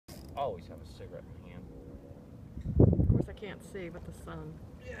always have a cigarette in hand. Of course I can't see with the sun.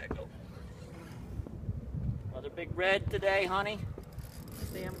 Yeah, go. Another big red today, honey. I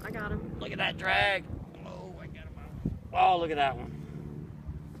see him. I got him. Look at that drag. Oh, I got him out. Oh, look at that one.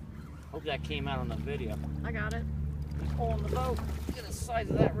 Hope that came out on the video. I got it. He's pulling the boat. Look at the size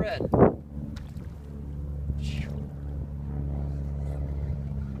of that red.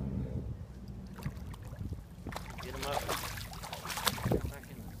 Get him up. Back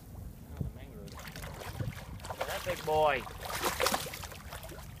in the mangrove. Look at that big boy.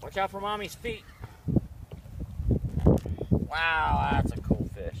 Watch out for mommy's feet. Wow, that's a cool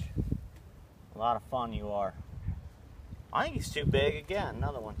fish. A lot of fun you are. I think he's too big again.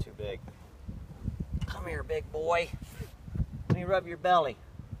 Another one too big. Come here, big boy. Let me rub your belly.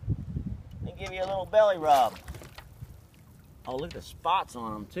 Let me give you a little belly rub. Oh, look at the spots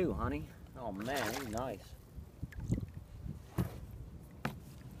on him too, honey. Oh man, he's nice.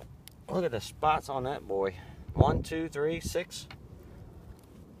 Look at the spots on that boy. 1, 2, 3, 6,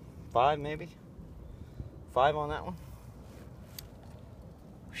 5 maybe. 5 on that one.